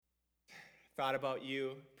thought about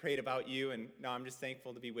you, prayed about you, and now I'm just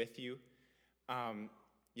thankful to be with you.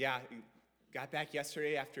 Got back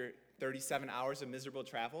yesterday after 37 hours of miserable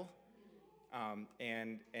travel,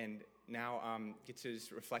 and now get to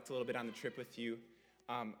just reflect a little bit on the trip with you.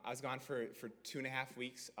 I was gone for 2.5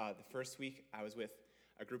 weeks. The first week, I was with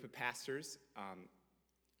a group of pastors,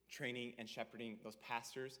 training and shepherding those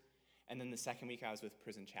pastors. And then the second week, I was with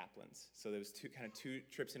prison chaplains. So there was two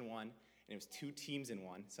trips in one, and it was 2 teams in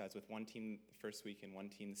one. So I was with one team the first week and one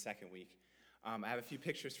team the second week. I have a few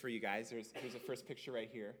pictures for you guys. Here's the first picture right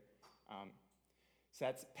here. So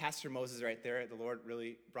that's Pastor Moses right there. The Lord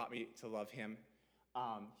really brought me to love him.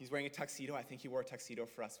 He's wearing a tuxedo. I think he wore a tuxedo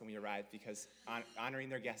for us when we arrived because honoring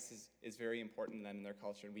their guests is very important to them in their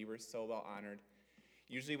culture, and we were so well honored.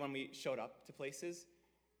 Usually when we showed up to places,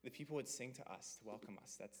 the people would sing to us to welcome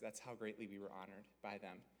us. That's how greatly we were honored by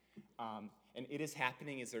them. And "It is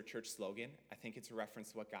happening" is their church slogan. I think it's a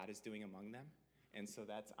reference to what God is doing among them. And so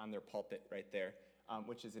that's on their pulpit right there,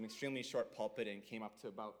 which is an extremely short pulpit and came up to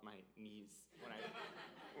about my knees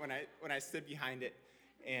when I stood behind it.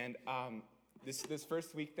 And this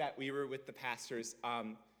first week that we were with the pastors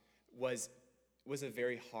was a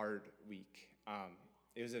very hard week.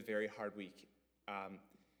 It was a very hard week.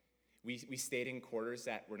 We stayed in quarters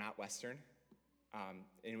that were not Western, and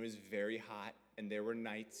it was very hot, and there were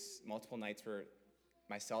multiple nights where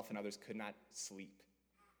myself and others could not sleep.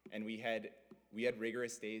 And we had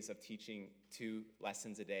rigorous days of teaching 2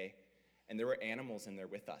 lessons a day, and there were animals in there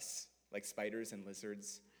with us, like spiders and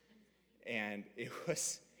lizards, and it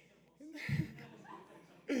was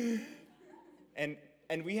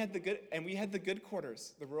and we had the good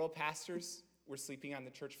quarters. The rural pastors were sleeping on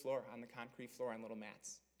the church floor, on the concrete floor, on little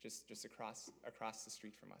mats, just across the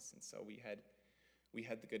street from us. And so we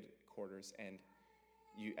had the good quarters. And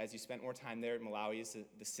as you spent more time there, Malawi is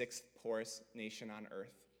the 6th poorest nation on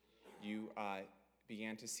earth. You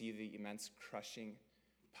began to see the immense crushing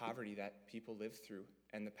poverty that people lived through,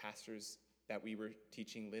 and the pastors that we were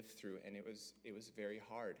teaching lived through, and it was very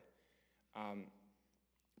hard.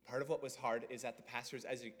 Part of what was hard is that the pastor's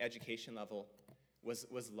education level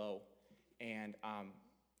was low, and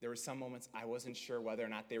there were some moments I wasn't sure whether or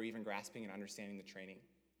not they were even grasping and understanding the training.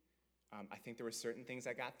 I think there were certain things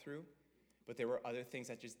I got through, but there were other things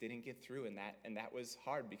that just didn't get through, and that was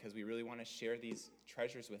hard because we really want to share these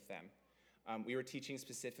treasures with them. We were teaching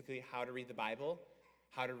specifically how to read the Bible,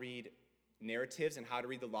 how to read narratives, and how to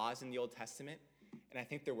read the laws in the Old Testament. And I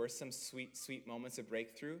think there were some sweet, sweet moments of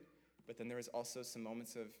breakthrough, but then there was also some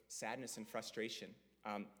moments of sadness and frustration.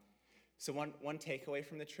 So one takeaway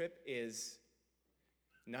from the trip is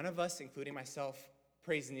none of us, including myself,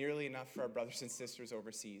 prays nearly enough for our brothers and sisters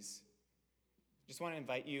overseas. Just want to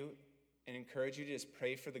invite you and encourage you to just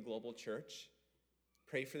pray for the global church.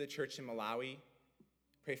 Pray for the church in Malawi.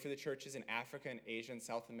 Pray for the churches in Africa and Asia and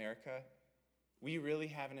South America. We really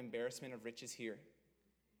have an embarrassment of riches here.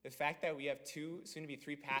 The fact that we have 2, soon to be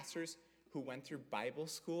 3 pastors who went through Bible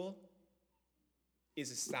school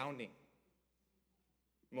is astounding.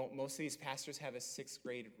 Most of these pastors have a 6th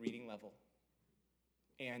grade reading level.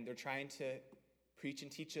 And they're trying to preach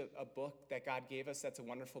and teach a book that God gave us. That's a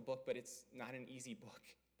wonderful book, but it's not an easy book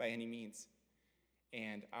by any means.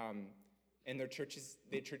 And their churches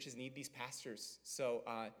need these pastors. So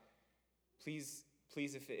please,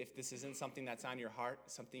 if this isn't something that's on your heart,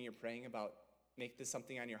 something you're praying about, make this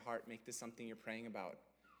something on your heart. Make this something you're praying about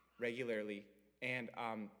regularly. And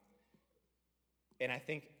I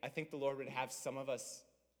think the Lord would have some of us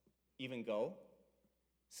even go.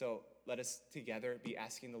 So let us together be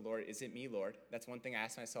asking the Lord, is it me, Lord? That's one thing I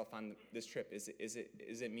asked myself on this trip. Is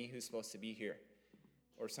it me who's supposed to be here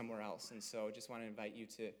or somewhere else? And so I just want to invite you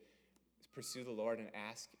to pursue the Lord and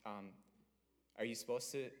ask, are you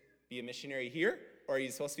supposed to be a missionary here, or are you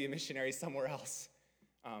supposed to be a missionary somewhere else?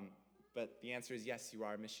 But the answer is yes, you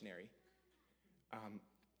are a missionary.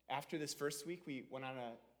 After this first week, we went on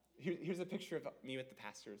here's a picture of me with the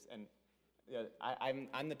pastors, and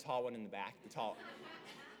I'm the tall one in the back,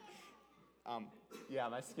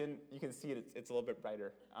 my skin, you can see it's a little bit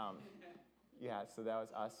brighter. So that was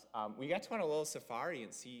us. We got to go on a little safari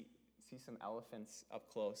and see some elephants up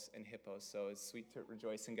close and hippos, so it's sweet to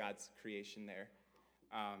rejoice in God's creation there.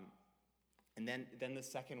 And then the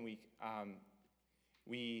second week,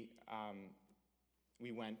 we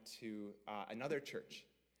went to another church,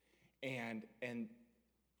 and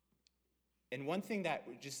one thing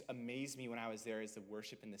that just amazed me when I was there is the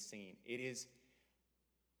worship and the singing. It is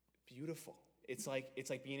beautiful. It's like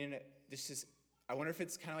being in I wonder if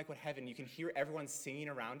it's kind of like what heaven, you can hear everyone singing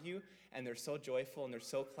around you, and they're so joyful, and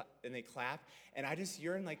and they clap, and I just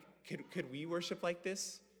yearn, like, could we worship like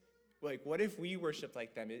this Like, what if we worshiped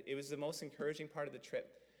like them? It was the most encouraging part of the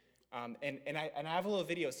trip. And I have a little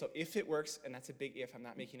video, so if it works, and that's a big if, I'm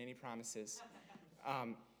not making any promises,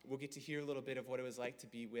 we'll get to hear a little bit of what it was like to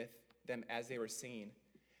be with them as they were singing.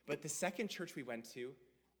 But the second church we went to,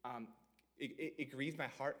 it grieved my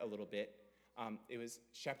heart a little bit. It was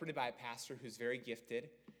shepherded by a pastor who's very gifted,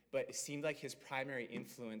 but it seemed like his primary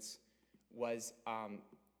influence was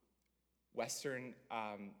Western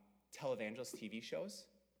televangelist TV shows.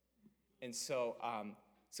 And so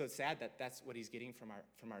it's sad that that's what he's getting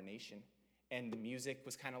from our nation. And the music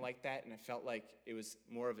was kind of like that, and it felt like it was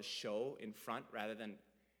more of a show in front rather than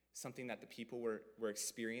something that the people were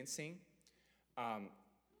experiencing.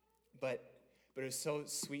 But it was so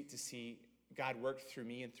sweet to see God work through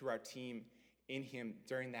me and through our team in him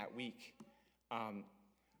during that week.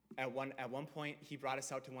 At one point, he brought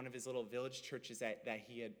us out to one of his little village churches that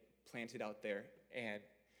he had planted out there,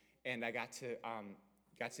 and I got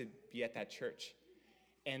to be at that church.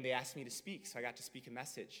 And they asked me to speak, so I got to speak a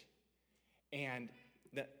message. And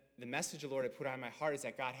the message the Lord had put on my heart is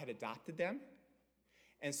that God had adopted them.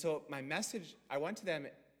 And so my message, I went to them,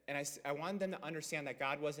 and I wanted them to understand that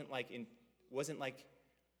God wasn't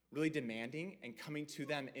really demanding and coming to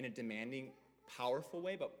them in a demanding, powerful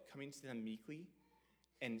way, but coming to them meekly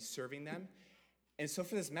and serving them. And so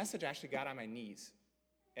for this message, I actually got on my knees,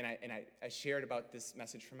 and I shared about this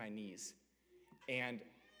message from my knees. And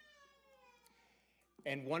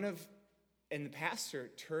the pastor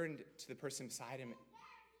turned to the person beside him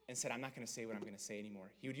and said, "I'm not going to say what I'm going to say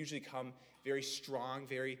anymore." He would usually come very strong,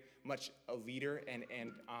 very much a leader, and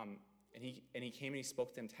he came and he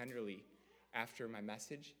spoke to them tenderly after my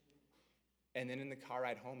message. And then in the car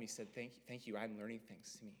ride home, he said, "Thank you. I'm learning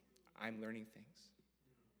things to me. I'm learning things."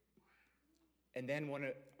 And then one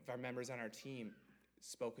of our members on our team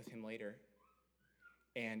spoke with him later,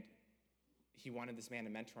 and he wanted this man to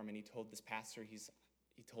mentor him, and he told this pastor,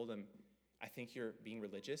 he told him, "I think you're being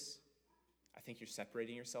religious. I think you're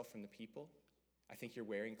separating yourself from the people. I think you're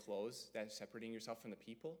wearing clothes that are separating yourself from the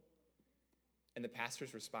people." And the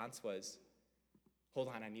pastor's response was, "Hold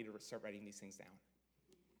on, I need to start writing these things down."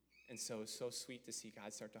 And so it was so sweet to see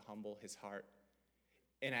God start to humble his heart.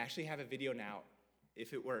 And I actually have a video now,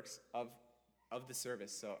 if it works, of the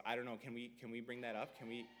service. So I don't know, can we bring that up? Can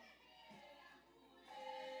we?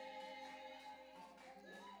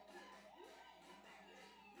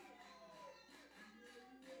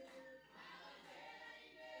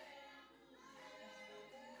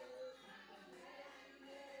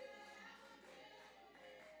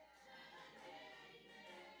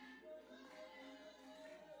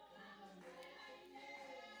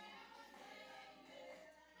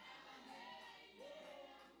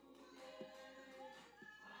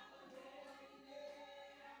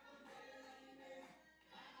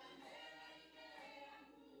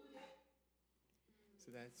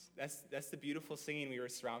 So that's the beautiful singing we were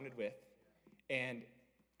surrounded with, and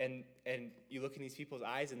you look in these people's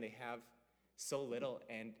eyes and they have so little,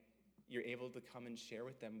 and you're able to come and share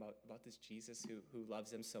with them about this Jesus who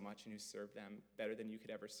loves them so much and who served them better than you could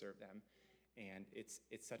ever serve them, and it's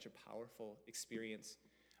such a powerful experience.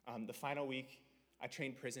 The final week, I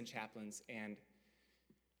trained prison chaplains and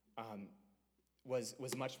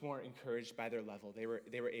was much more encouraged by their level. They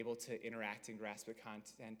were able to interact and grasp the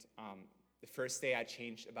content. The first day I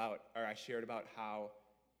shared about how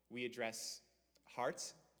we address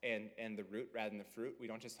hearts and the root rather than the fruit. We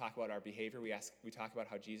don't just talk about our behavior, we talk about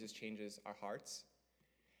how Jesus changes our hearts.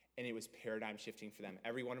 And it was paradigm shifting for them.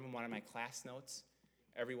 Every one of them wanted my class notes.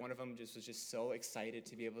 Every one of them was just so excited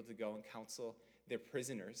to be able to go and counsel their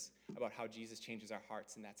prisoners about how Jesus changes our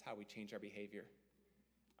hearts, and that's how we change our behavior.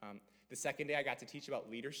 The second day I got to teach about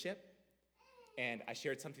leadership, and I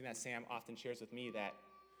shared something that Sam often shares with me, that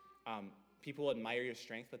people will admire your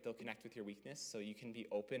strength, but they'll connect with your weakness, so you can be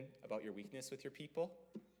open about your weakness with your people.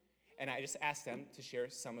 And I just asked them to share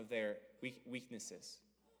some of their weaknesses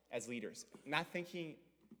as leaders, not thinking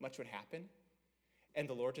much would happen. And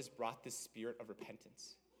the Lord just brought this spirit of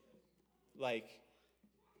repentance. Like,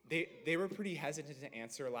 they were pretty hesitant to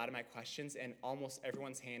answer a lot of my questions, and almost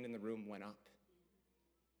everyone's hand in the room went up.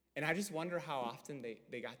 And I just wonder how often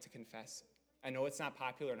they got to confess. I know it's not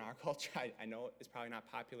popular in our culture. I know it's probably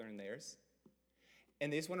not popular in theirs.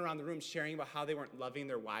 And they just went around the room sharing about how they weren't loving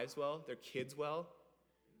their wives well, their kids well.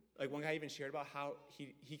 Like, one guy even shared about how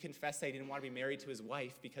he confessed that he didn't want to be married to his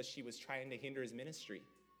wife because she was trying to hinder his ministry.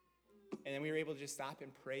 And then we were able to just stop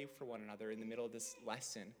and pray for one another in the middle of this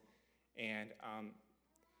lesson. And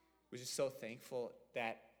was just so thankful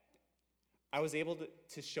that I was able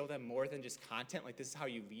to show them more than just content, like this is how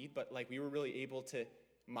you lead, but like we were really able to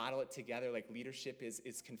model it together. Like, leadership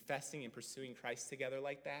is confessing and pursuing Christ together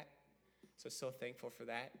like that. So thankful for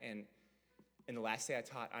that. And the last day I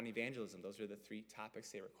taught on evangelism. Those were the 3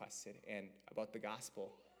 topics they requested, and about the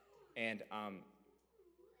gospel. And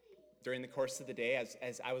during the course of the day,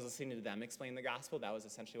 as I was listening to them explain the gospel, that was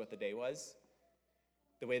essentially what the day was.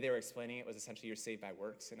 The way they were explaining it was essentially you're saved by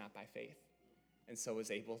works and not by faith. And so I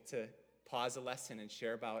was able to pause a lesson and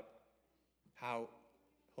share about how,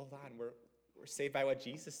 hold on, we're saved by what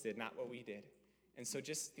Jesus did, not what we did. And so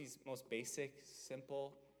just these most basic,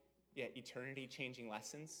 simple, yet eternity-changing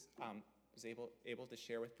lessons, was able to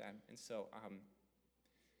share with them. And so,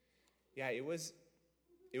 it was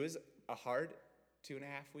a hard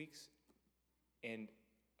 2.5 weeks and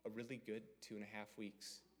a really good 2.5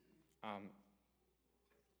 weeks.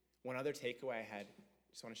 One other takeaway I had,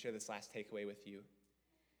 just want to share this last takeaway with you,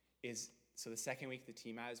 is so the second week the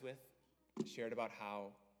team I was with shared about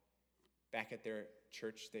how back at their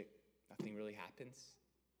church nothing really happens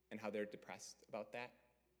and how they're depressed about that.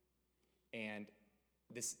 And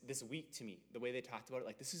this week, to me, the way they talked about it,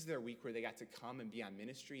 like this is their week where they got to come and be on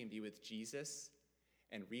ministry and be with Jesus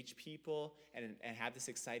and reach people and have this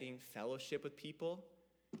exciting fellowship with people.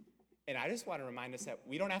 And I just want to remind us that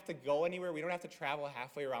we don't have to go anywhere. We don't have to travel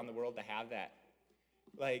halfway around the world to have that.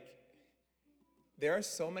 Like, there are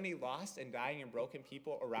so many lost and dying and broken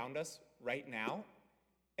people around us right now,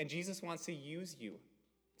 and Jesus wants to use you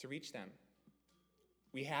to reach them.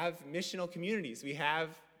 We have missional communities. We have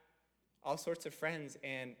all sorts of friends,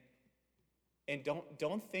 and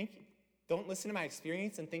don't listen to my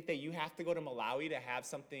experience and think that you have to go to Malawi to have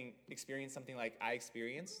experience something like I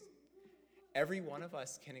experienced. Every one of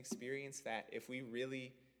us can experience that if we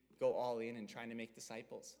really go all in and trying to make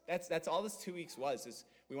disciples. That's all this 2 weeks was, is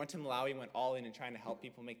we went to Malawi, went all in and trying to help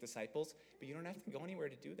people make disciples, but you don't have to go anywhere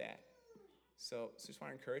to do that. So just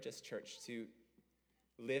want to encourage us, church, to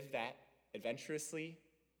live that adventurously,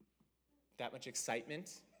 that much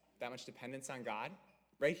excitement, that much dependence on God,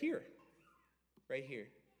 right here.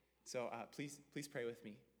 So please pray with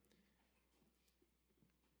me.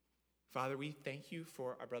 Father, we thank you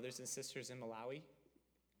for our brothers and sisters in Malawi,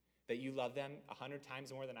 that you love them 100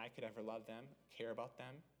 times more than I could ever love them, care about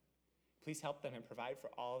them. Please help them and provide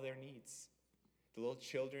for all of their needs. The little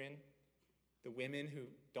children, the women who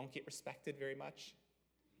don't get respected very much,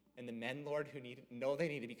 and the men, Lord, who know they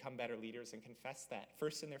need to become better leaders and confess that,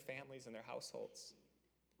 first in their families and their households.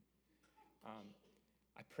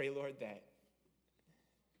 I pray, Lord, that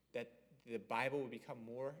the Bible would become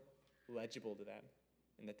more legible to them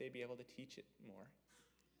and that they'd be able to teach it more.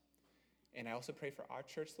 And I also pray for our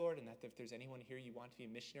church, Lord, and that if there's anyone here you want to be a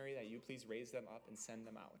missionary, that you please raise them up and send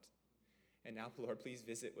them out. And now, Lord, please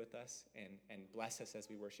visit with us and bless us as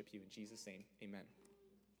we worship you. In Jesus' name, amen.